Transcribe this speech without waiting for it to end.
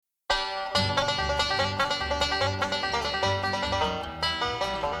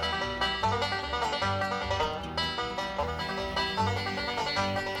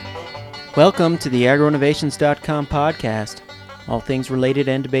Welcome to the agroinnovations.com podcast. All things related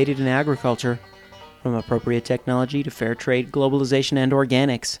and debated in agriculture, from appropriate technology to fair trade, globalization, and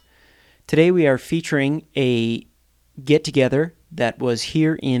organics. Today we are featuring a get-together that was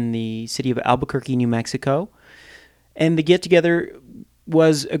here in the city of Albuquerque, New Mexico. And the get-together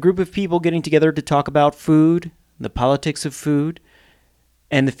was a group of people getting together to talk about food, the politics of food,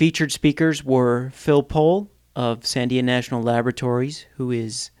 and the featured speakers were Phil Pohl of Sandia National Laboratories, who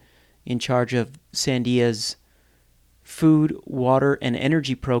is in charge of Sandia's food, water, and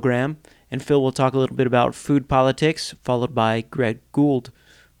energy program. And Phil will talk a little bit about food politics, followed by Greg Gould,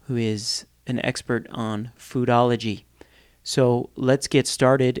 who is an expert on foodology. So let's get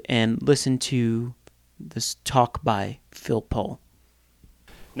started and listen to this talk by Phil Pohl.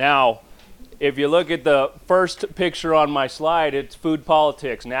 Now, if you look at the first picture on my slide, it's food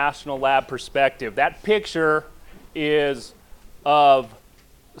politics, national lab perspective. That picture is of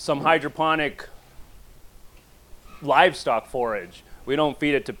some hydroponic livestock forage. We don't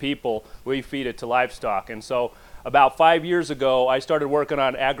feed it to people, we feed it to livestock. And so about 5 years ago, I started working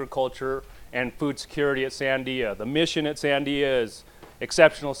on agriculture and food security at Sandia. The mission at Sandia is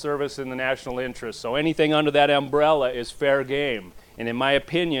exceptional service in the national interest. So anything under that umbrella is fair game. And in my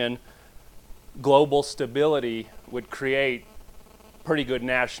opinion, global stability would create pretty good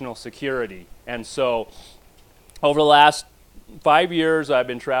national security. And so over the last 5 years, I've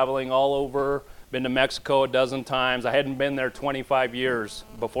been traveling all over, been to Mexico a dozen times. I hadn't been there 25 years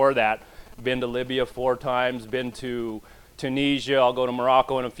before that. Been to Libya 4 times, been to Tunisia, I'll go to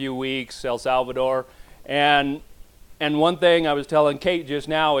Morocco in a few weeks, El Salvador. And one thing I was telling Kate just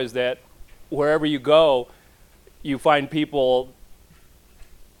now is that wherever you go, you find people,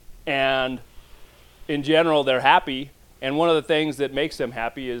 and in general, they're happy. And one of the things that makes them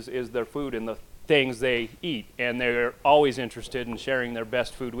happy is their food and the things they eat, and they're always interested in sharing their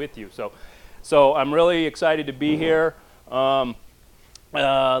best food with you. So I'm really excited to be here.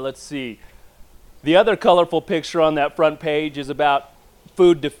 Let's see. The other colorful picture on that front page is about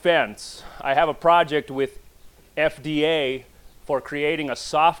food defense. I have a project with FDA for creating a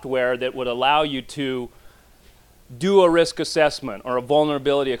software that would allow you to do a risk assessment or a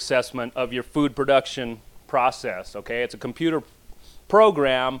vulnerability assessment of your food production process. Okay, it's a computer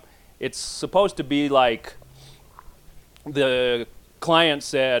program. It's supposed to be like the client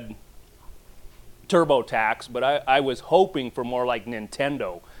said TurboTax, but I was hoping for more like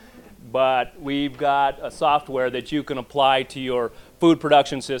Nintendo. But we've got a software that you can apply to your food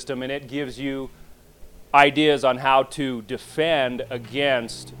production system, and it gives you ideas on how to defend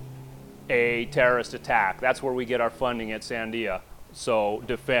against a terrorist attack. That's where we get our funding at Sandia, so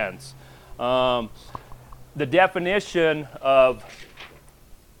defense. The definition of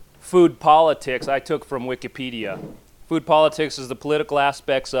food politics I took from Wikipedia. Food politics is the political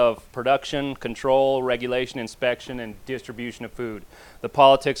aspects of production, control, regulation, inspection, and distribution of food. The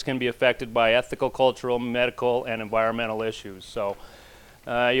politics can be affected by ethical, cultural, medical, and environmental issues. So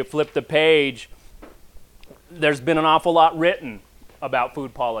you flip the page, there's been an awful lot written about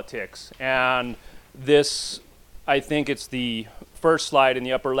food politics. And this, I think it's the first slide in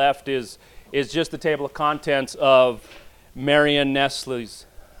the upper left, is just the table of contents of Marion Nestle's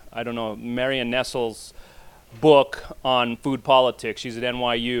book on food politics. She's at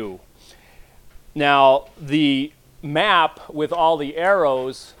NYU. Now, the map with all the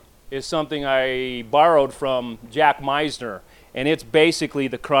arrows is something I borrowed from Jack Meisner, and it's basically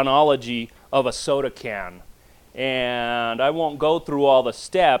the chronology of a soda can. And I won't go through all the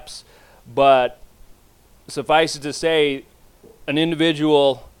steps, but suffice it to say, an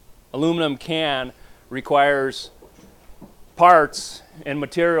individual aluminum can requires parts and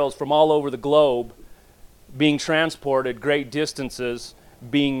materials from all over the globe being transported great distances,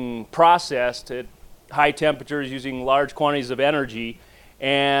 being processed at high temperatures using large quantities of energy,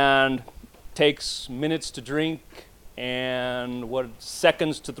 and takes minutes to drink and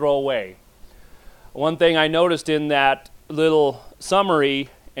seconds to throw away. One thing I noticed in that little summary,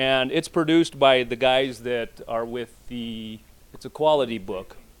 and it's produced by the guys that are with it's a quality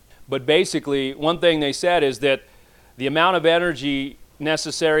book, but basically one thing they said is that the amount of energy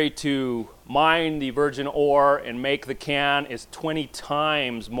necessary to mine the virgin ore and make the can is 20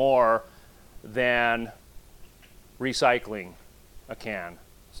 times more than recycling a can.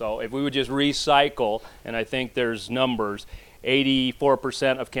 So if we would just recycle, and I think there's numbers,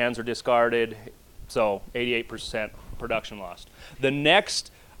 84% of cans are discarded, so 88% production lost. The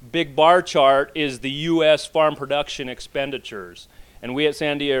next big bar chart is the U.S. farm production expenditures. And we at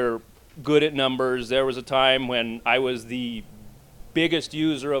Sandia are good at numbers. There was a time when I was the biggest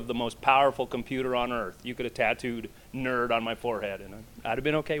user of the most powerful computer on earth. You could have tattooed nerd on my forehead, and I'd have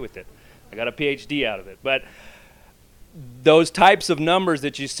been okay with it. I got a PhD out of it. But those types of numbers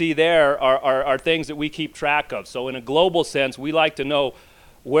that you see there are things that we keep track of. So in a global sense, we like to know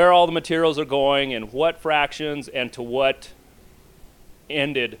where all the materials are going and what fractions and to what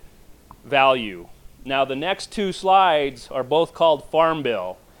ended value. Now the next two slides are both called Farm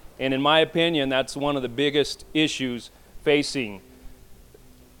Bill, and in my opinion that's one of the biggest issues facing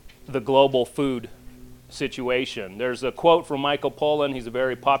the global food situation. There's a quote from Michael Pollan. He's a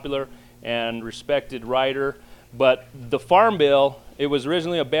very popular and respected writer, but the Farm Bill, it was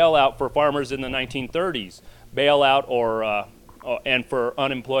originally a bailout for farmers in the 1930s, bailout and for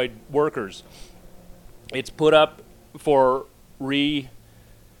unemployed workers. It's put up for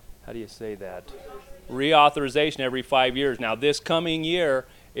reauthorization every 5 years. Now this coming year,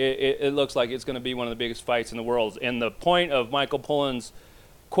 it looks like it's going to be one of the biggest fights in the world. And the point of Michael Pollan's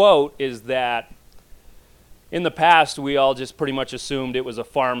quote is that in the past we all just pretty much assumed it was a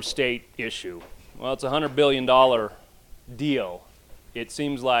farm state issue. Well, it's a $100 billion deal. It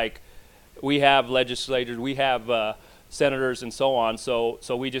seems like we have legislators, we have senators and so on, so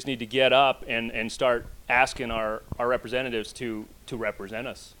we just need to get up and start asking our representatives to represent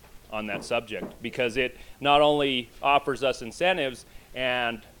us on that subject, because it not only offers us incentives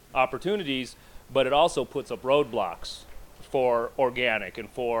and opportunities, but it also puts up roadblocks for organic and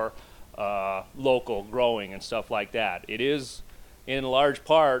for local growing and stuff like that. It is in large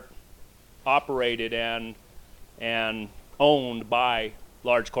part operated and owned by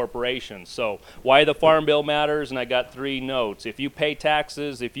large corporations. So why the Farm Bill matters, and I got 3 notes. If you pay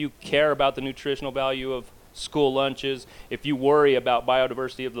taxes, if you care about the nutritional value of school lunches, if you worry about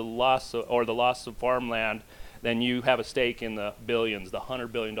biodiversity of the loss of farmland, then you have a stake in the billions, the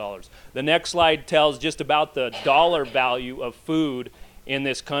 $100 billion. The next slide tells just about the dollar value of food in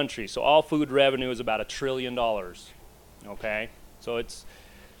this country. So all food revenue is about $1 trillion. Okay? So it's,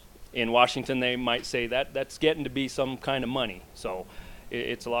 in Washington they might say that's getting to be some kind of money. So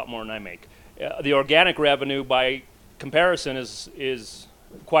it's a lot more than I make. The organic revenue by comparison is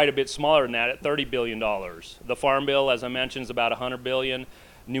quite a bit smaller than that at $30 billion. The Farm Bill, as I mentioned, is about $100 billion.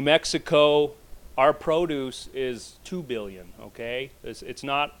 New Mexico, our produce is $2 billion, okay? It's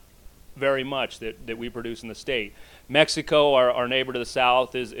not very much that we produce in the state. Mexico, our neighbor to the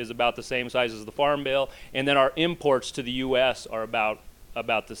south, is about the same size as the Farm Bill, and then our imports to the U.S. are about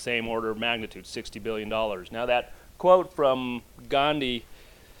the same order of magnitude, $60 billion. Now that quote from Gandhi,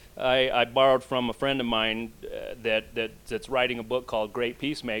 I borrowed from a friend of mine that's writing a book called Great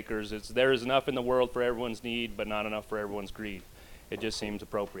Peacemakers. It's there is enough in the world for everyone's need, but not enough for everyone's greed. It just seems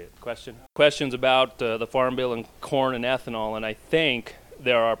appropriate. Questions about the Farm Bill and corn and ethanol, and I think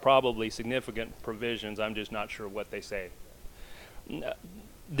there are probably significant provisions. I'm just not sure what they say.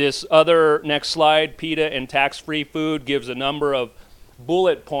 This other next slide, PETA and tax-free food, gives a number of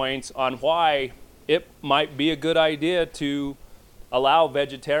bullet points on why it might be a good idea to allow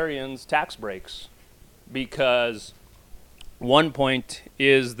vegetarians tax breaks, because one point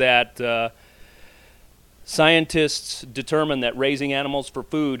is that scientists determine that raising animals for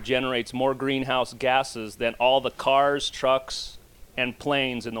food generates more greenhouse gases than all the cars, trucks, and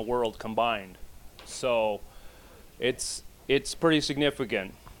planes in the world combined. So it's pretty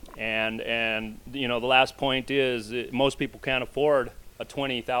significant. And you know, the last point is most people can't afford a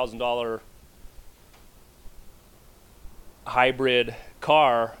 $20,000 hybrid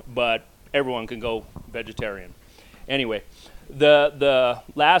car, but everyone can go vegetarian. Anyway, the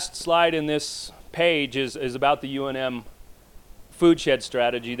last slide in this page is about the UNM food shed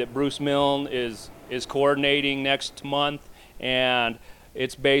strategy that Bruce Milne is coordinating next month, and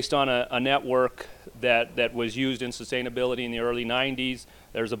it's based on a network that was used in sustainability in the early 90s.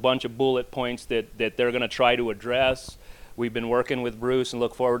 There's a bunch of bullet points that they're going to try to address. We've been working with Bruce and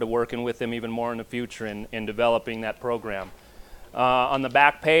look forward to working with him even more in the future in developing that program. On the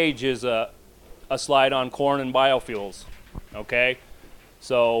back page is a slide on corn and biofuels. Okay?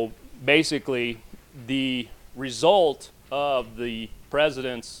 So basically, the result of the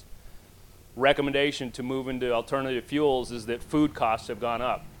president's recommendation to move into alternative fuels is that food costs have gone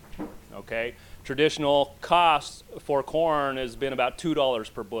up. Okay? Traditional costs for corn has been about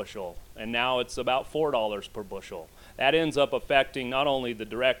 $2 per bushel, and now it's about $4 per bushel. That ends up affecting not only the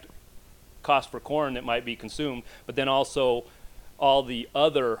direct cost for corn that might be consumed, but then also all the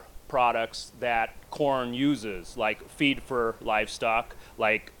other products that corn uses, like feed for livestock,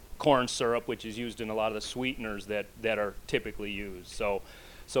 like corn syrup, which is used in a lot of the sweeteners that are typically used. So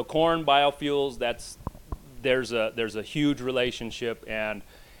corn, biofuels, there's a huge relationship, and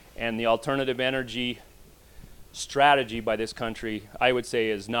the alternative energy strategy by this country, I would say,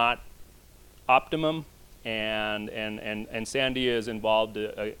 is not optimum, and Sandia is involved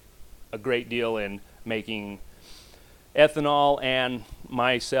a great deal in making ethanol and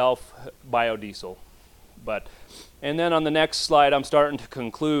myself biodiesel. And then on the next slide, I'm starting to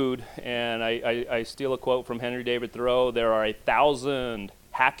conclude, and I steal a quote from Henry David Thoreau: "There are 1,000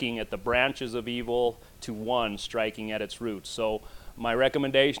 hacking at the branches of evil to one striking at its roots." So my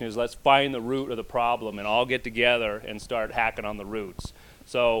recommendation is, let's find the root of the problem and all get together and start hacking on the roots.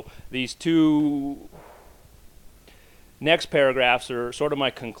 So these two next paragraphs are sort of my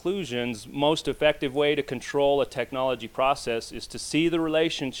conclusions. Most effective way to control a technology process is to see the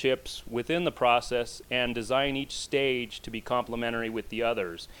relationships within the process and design each stage to be complementary with the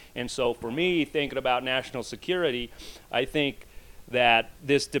others. And so for me, thinking about national security, I think that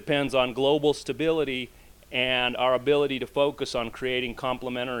this depends on global stability and our ability to focus on creating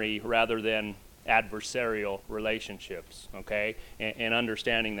complementary rather than adversarial relationships, okay, and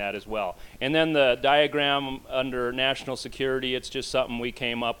understanding that as well. And then the diagram under national security, it's just something we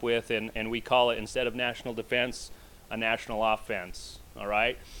came up with, and we call it, instead of national defense, a national offense, all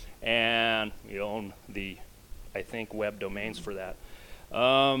right? And we own the, I think, web domains for that.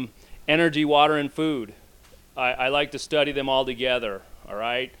 Energy, water, and food. I like to study them all together, all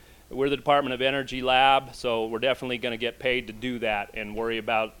right? We're the Department of Energy lab, so we're definitely going to get paid to do that and worry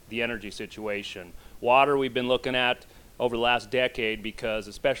about the energy situation. Water we've been looking at over the last decade because,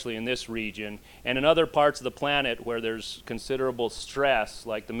 especially in this region, and in other parts of the planet where there's considerable stress,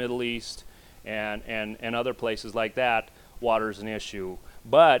 like the Middle East and other places like that, water is an issue.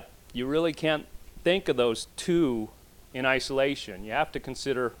 But you really can't think of those two in isolation. You have to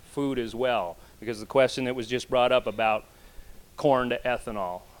consider food as well, because the question that was just brought up about corn to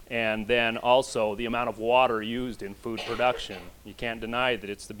ethanol, and then also the amount of water used in food production. You can't deny that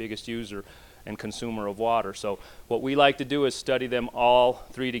it's the biggest user and consumer of water. So what we like to do is study them all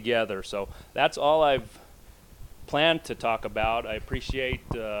three together. So that's all I've planned to talk about. I appreciate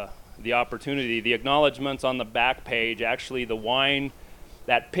the opportunity. The acknowledgments on the back page, actually the wine,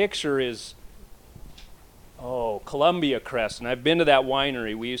 that picture is Columbia Crest, and I've been to that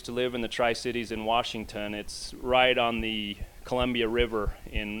winery. We used to live in the Tri-Cities in Washington. It's right on the Columbia River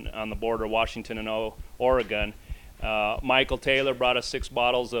on the border of Washington and Oregon. Michael Taylor brought us 6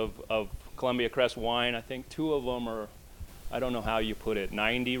 bottles of Columbia Crest wine. I think 2 of them are, I don't know how you put it,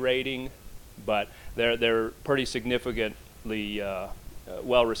 90 rating, but they're pretty significantly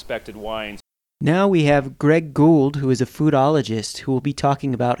well-respected wines. Now we have Greg Gould, who is a foodologist, who will be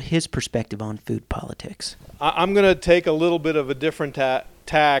talking about his perspective on food politics. I'm going to take a little bit of a different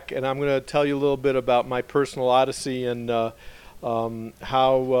tack, and I'm going to tell you a little bit about my personal odyssey and how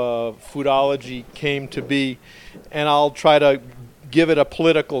foodology came to be, and I'll try to give it a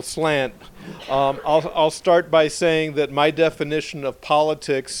political slant. I'll start by saying that my definition of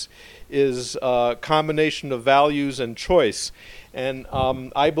politics is a combination of values and choice. And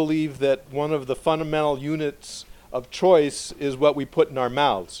I believe that one of the fundamental units of choice is what we put in our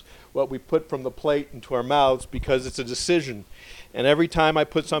mouths, what we put from the plate into our mouths, because it's a decision. And every time I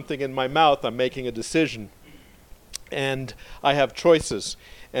put something in my mouth, I'm making a decision. And I have choices.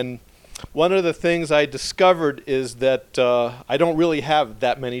 And one of the things I discovered is that I don't really have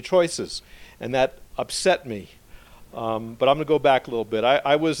that many choices. And that upset me. But I'm going to go back a little bit.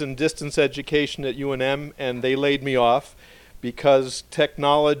 I was in distance education at UNM, and they laid me off because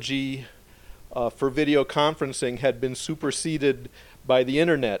technology for video conferencing had been superseded by the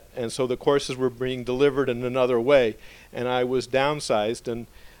internet, and so the courses were being delivered in another way, and I was downsized, and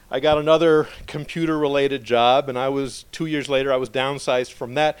I got another computer-related job, and 2 years later I was downsized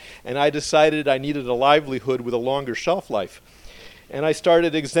from that, and I decided I needed a livelihood with a longer shelf life. And I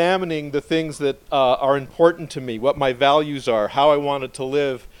started examining the things that are important to me, what my values are, how I wanted to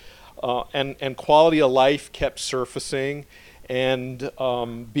live, and quality of life kept surfacing, and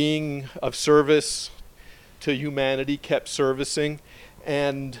being of service to humanity kept surfacing,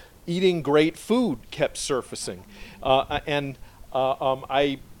 and eating great food kept surfacing.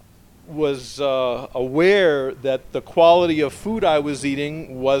 I was aware that the quality of food I was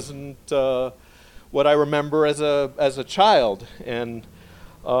eating wasn't what I remember as a child. And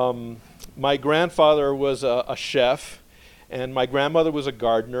my grandfather was a chef, and my grandmother was a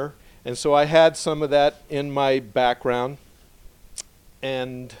gardener, and so I had some of that in my background,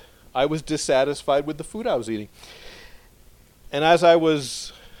 and I was dissatisfied with the food I was eating. And as I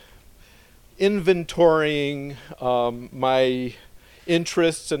was inventorying my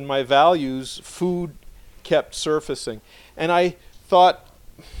interests and my values, food kept surfacing. And I thought,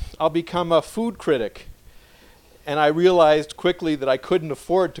 I'll become a food critic. And I realized quickly that I couldn't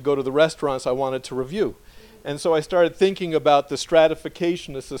afford to go to the restaurants I wanted to review. And so I started thinking about the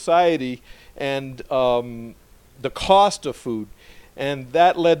stratification of society and the cost of food. And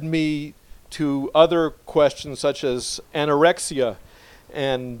that led me to other questions such as anorexia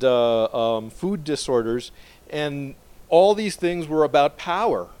and food disorders. And all these things were about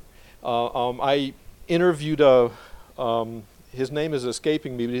power. I interviewed his name is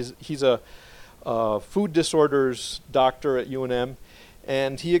escaping me, but he's a food disorders doctor at UNM,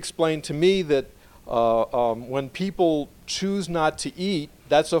 and he explained to me that when people choose not to eat,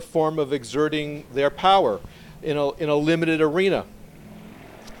 that's a form of exerting their power in a limited arena.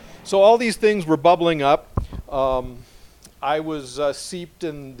 So all these things were bubbling up. I was seeped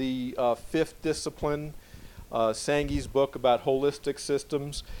in the fifth discipline, Sanghi's book about holistic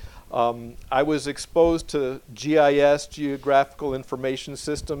systems. I was exposed to GIS, Geographical Information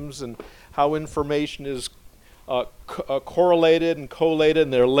Systems, and how information is correlated and collated,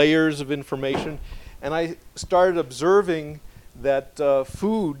 and there are layers of information. And I started observing that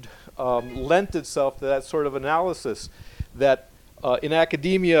food lent itself to that sort of analysis, that in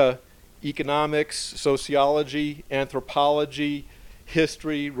academia, economics, sociology, anthropology,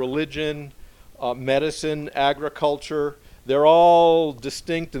 history, religion, medicine, agriculture, they're all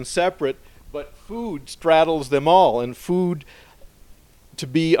distinct and separate, but food straddles them all, and food, to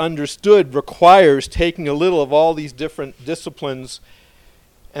be understood, requires taking a little of all these different disciplines.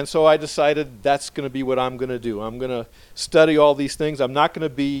 And so I decided that's going to be what I'm going to do. I'm going to study all these things. I'm not going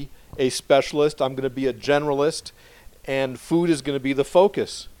to be a specialist. I'm going to be a generalist, and food is going to be the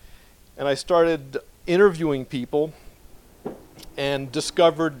focus. And I started interviewing people and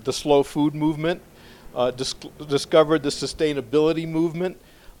discovered the slow food movement, discovered the sustainability movement,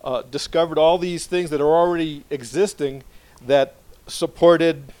 discovered all these things that are already existing that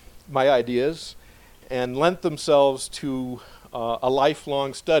supported my ideas and lent themselves to a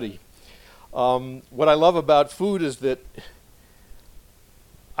lifelong study. What I love about food is that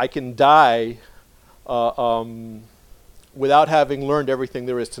I can die without having learned everything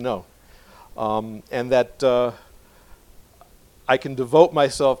there is to know, and that I can devote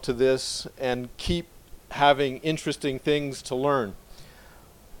myself to this and keep having interesting things to learn.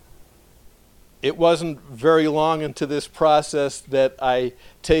 It wasn't very long into this process that I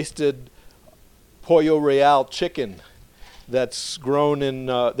tasted Pollo Real chicken that's grown in,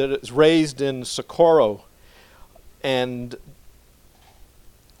 that is raised in Socorro, and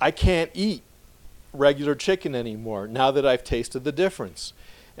I can't eat regular chicken anymore now that I've tasted the difference.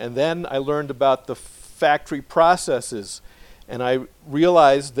 And then I learned about the factory processes, and I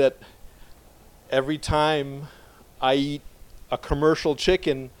realized that every time I eat a commercial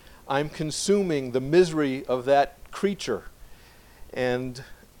chicken, I'm consuming the misery of that creature. And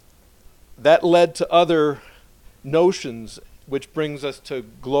that led to other notions, which brings us to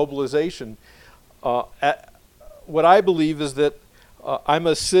globalization. What I believe is that I'm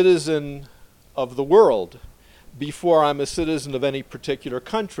a citizen of the world before I'm a citizen of any particular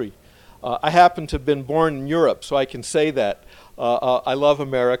country. I happen to have been born in Europe, so I can say that. I love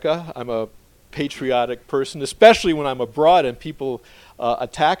America. I'm a patriotic person, especially when I'm abroad and people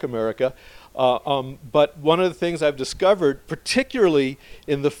attack America. But one of the things I've discovered, particularly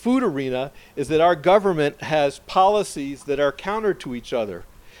in the food arena, is that our government has policies that are counter to each other.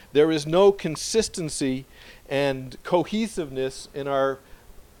 There is no consistency and cohesiveness in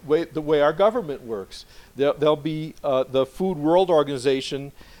the way our government works. There'll be the Food World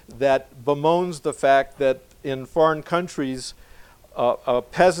Organization that bemoans the fact that in foreign countries,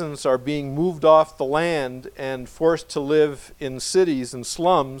 peasants are being moved off the land and forced to live in cities and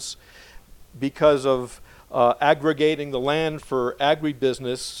slums because of aggregating the land for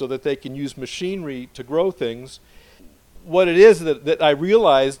agribusiness so that they can use machinery to grow things. What it is that I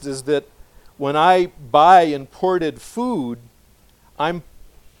realized is that when I buy imported food, I'm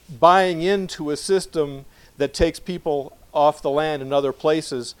buying into a system that takes people off the land in other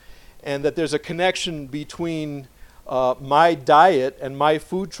places, and that there's a connection between my diet and my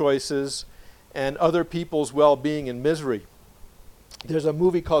food choices and other people's well-being and misery. There's a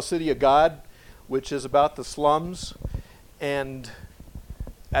movie called City of God, which is about the slums, and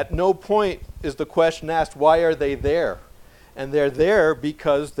at no point is the question asked, why are they there? And they're there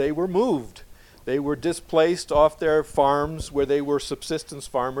because they were moved. They were displaced off their farms where they were subsistence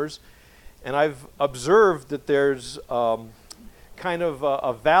farmers. And I've observed that there's kind of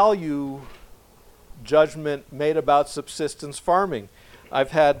a value judgment made about subsistence farming.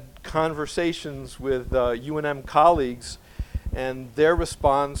 I've had conversations with UNM colleagues, and their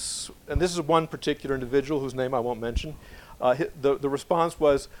response, and this is one particular individual whose name I won't mention, the response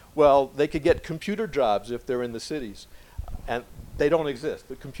was, well, they could get computer jobs if they're in the cities. And they don't exist.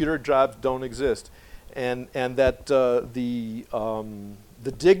 The computer jobs don't exist. And that the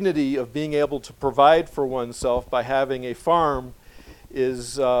dignity of being able to provide for oneself by having a farm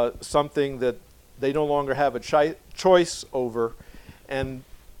is something that they no longer have a choice over, and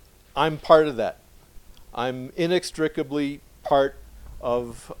I'm part of that. I'm inextricably part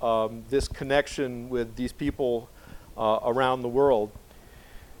of this connection with these people around the world,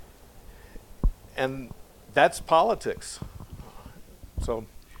 and that's politics. So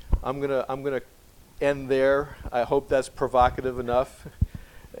I'm gonna end there. I hope that's provocative enough,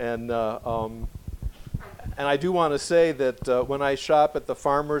 and I do want to say that when I shop at the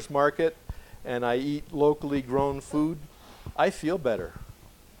farmers market and I eat locally grown food, I feel better,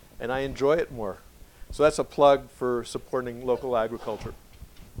 and I enjoy it more. So that's a plug for supporting local agriculture.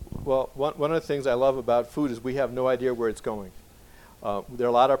 Well, one of the things I love about food is we have no idea where it's going. There are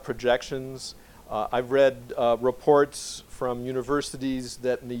a lot of projections. I've read reports from universities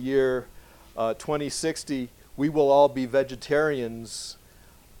that in the year 2060, we will all be vegetarians,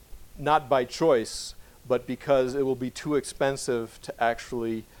 not by choice, but because it will be too expensive to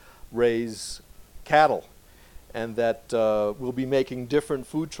actually raise cattle, and that we'll be making different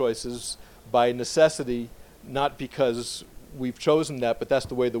food choices by necessity, not because we've chosen that, but that's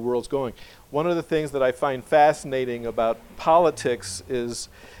the way the world's going. One of the things that I find fascinating about politics is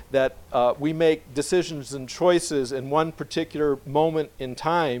that we make decisions and choices in one particular moment in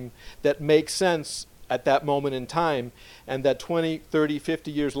time that make sense at that moment in time, and that 20, 30,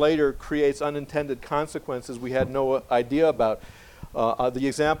 50 years later creates unintended consequences we had no idea about. The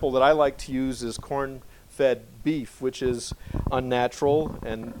example that I like to use is corn-fed beef, which is unnatural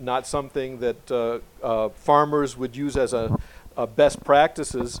and not something that farmers would use as a best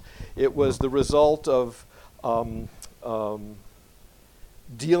practices. It was the result of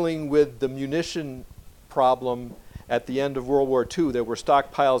dealing with the munition problem at the end of World War II. There were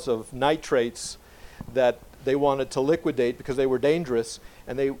stockpiles of nitrates that they wanted to liquidate because they were dangerous,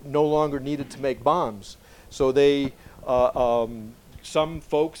 and they no longer needed to make bombs. So they, some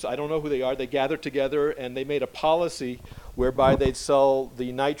folks, I don't know who they are, they gathered together and they made a policy whereby they'd sell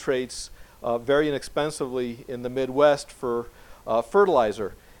the nitrates very inexpensively in the Midwest for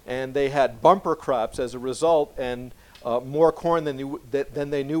fertilizer. And they had bumper crops as a result, and more corn than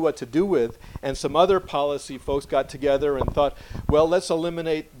they knew what to do with. And some other policy folks got together and thought, well, let's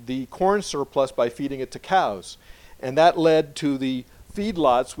eliminate the corn surplus by feeding it to cows. And that led to the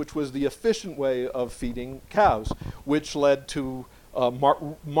feedlots, which was the efficient way of feeding cows, which led to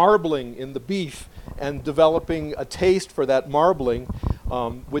marbling in the beef and developing a taste for that marbling,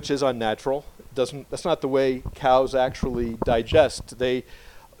 which is unnatural. That's not the way cows actually digest.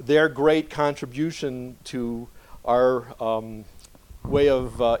 Their great contribution to our way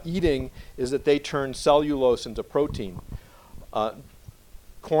of eating is that they turn cellulose into protein.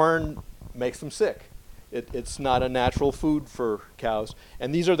 Corn makes them sick. It's not a natural food for cows.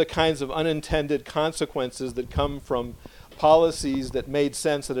 And these are the kinds of unintended consequences that come from policies that made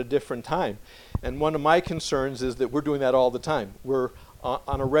sense at a different time. And one of my concerns is that we're doing that all the time. We're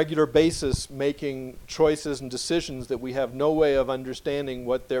on a regular basis making choices and decisions that we have no way of understanding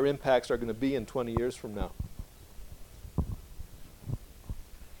what their impacts are going to be in 20 years from now.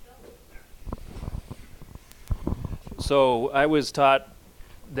 So I was taught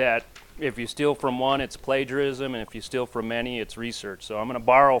that if you steal from one, it's plagiarism, and if you steal from many, it's research. So I'm going to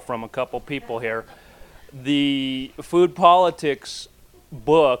borrow from a couple people here. The Food Politics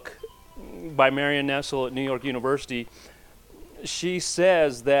book by Marion Nestle at New York University, she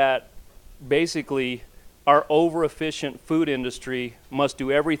says that basically our over-efficient food industry must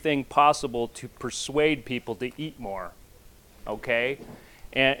do everything possible to persuade people to eat more, okay?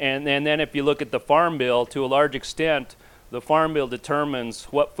 And then if you look at the Farm Bill, to a large extent, the Farm Bill determines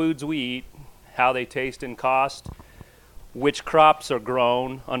what foods we eat, how they taste and cost, which crops are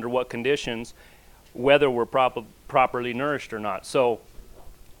grown, under what conditions, whether we're properly nourished or not. So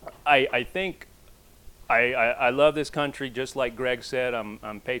I think I love this country, just like Greg said.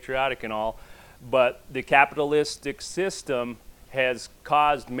 I'm patriotic and all, but the capitalistic system has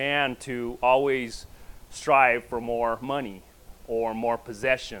caused man to always strive for more money or more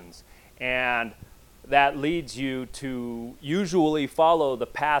possessions, and that leads you to usually follow the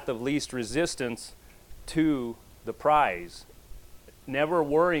path of least resistance to the prize, never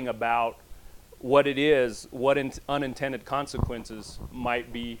worrying about what it is, what unintended consequences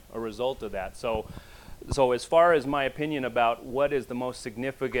might be a result of that. So as far as my opinion about what is the most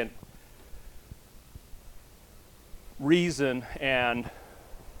significant reason and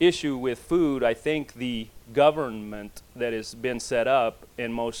issue with food, I think the government that has been set up,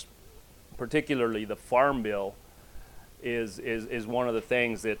 and most particularly the Farm Bill, is one of the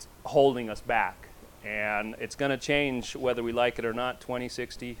things that's holding us back. And it's going to change whether we like it or not.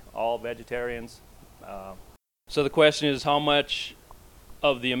 2060, all vegetarians. So the question is, how much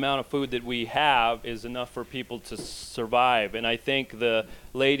of the amount of food that we have is enough for people to survive. And I think the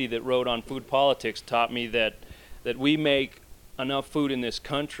lady that wrote on food politics taught me that we make enough food in this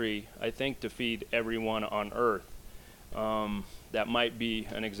country, I think, to feed everyone on Earth. That might be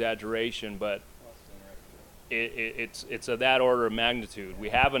an exaggeration, but it's of that order of magnitude. We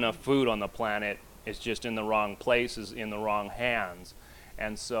have enough food on the planet. It's just in the wrong places, in the wrong hands.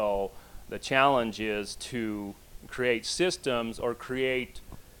 And so the challenge is to create systems or create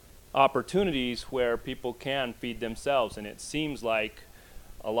opportunities where people can feed themselves. And it seems like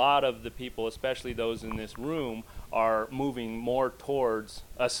a lot of the people, especially those in this room, are moving more towards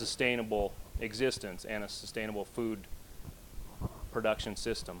a sustainable existence and a sustainable food production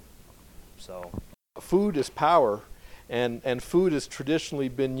system. So food is power, and food has traditionally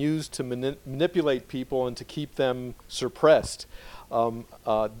been used to manipulate people and to keep them suppressed.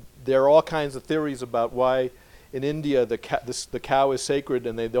 There are all kinds of theories about why in India the cow is sacred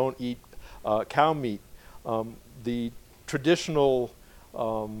and they don't eat cow meat. The traditional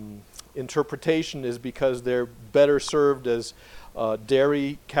interpretation is because they're better served as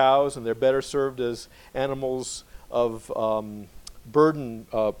dairy cows, and they're better served as animals of burden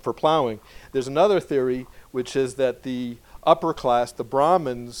for plowing. There's another theory, which is that the upper class, the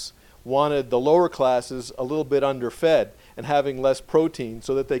Brahmins, wanted the lower classes a little bit underfed and having less protein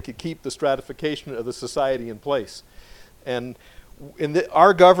so that they could keep the stratification of the society in place. And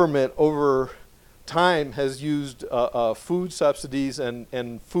our government over time has used food subsidies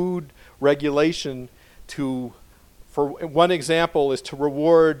and food regulation to, for one example, is to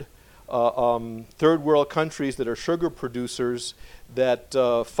reward third world countries that are sugar producers that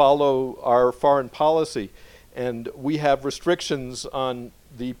follow our foreign policy. And we have restrictions on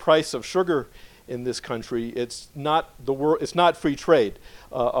the price of sugar in this country. It's not it's not free trade.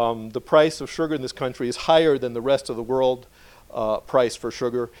 The price of sugar in this country is higher than the rest of the world price for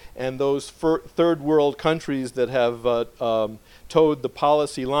sugar, and those third world countries that have towed the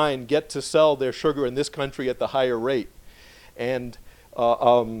policy line get to sell their sugar in this country at the higher rate. And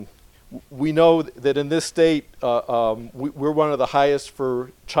we know that in this state we're one of the highest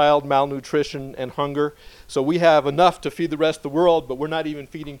for child malnutrition and hunger. So we have enough to feed the rest of the world, but we're not even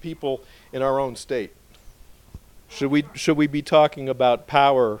feeding people in our own state. Should we be talking about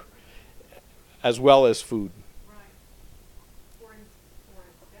power as well as food?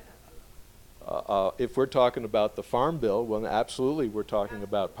 If we're talking about the Farm Bill, well, absolutely we're talking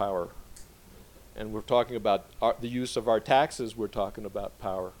about power. And we're talking about the use of our taxes, we're talking about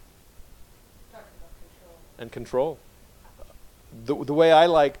power. And control. The way I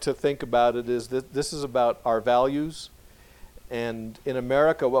like to think about it is that this is about our values. And in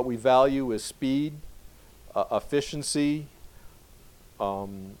America, what we value is speed, efficiency,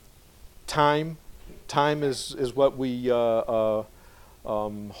 time. Time is what we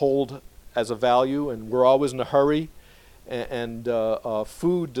hold as a value, and we're always in a hurry. And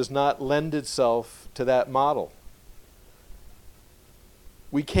food does not lend itself to that model.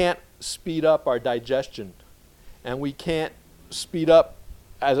 We can't speed up our digestion, and we can't speed up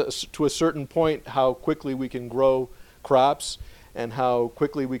to a certain point how quickly we can grow crops and how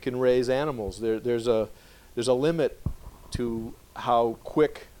quickly we can raise animals. There's a limit to how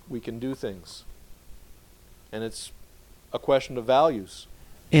quick we can do things, and it's a question of values.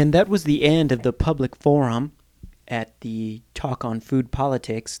 And that was the end of the public forum at the Talk on Food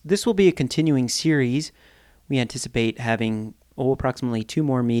Politics. This will be a continuing series. We anticipate having approximately 2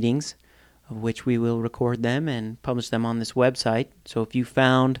 more meetings, of which we will record them and publish them on this website. So if you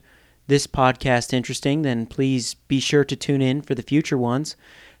found this podcast interesting, then please be sure to tune in for the future ones.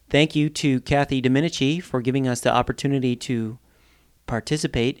 Thank you to Kathy Domenici for giving us the opportunity to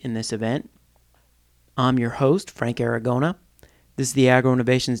participate in this event. I'm your host, Frank Aragona. This is the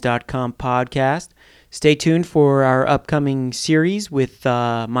agroinnovations.com podcast. Stay tuned for our upcoming series with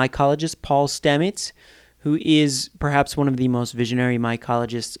mycologist Paul Stamets, who is perhaps one of the most visionary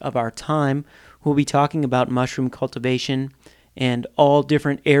mycologists of our time, who will be talking about mushroom cultivation and all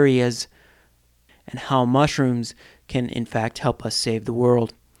different areas and how mushrooms can, in fact, help us save the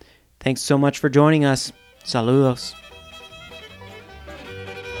world. Thanks so much for joining us. Saludos.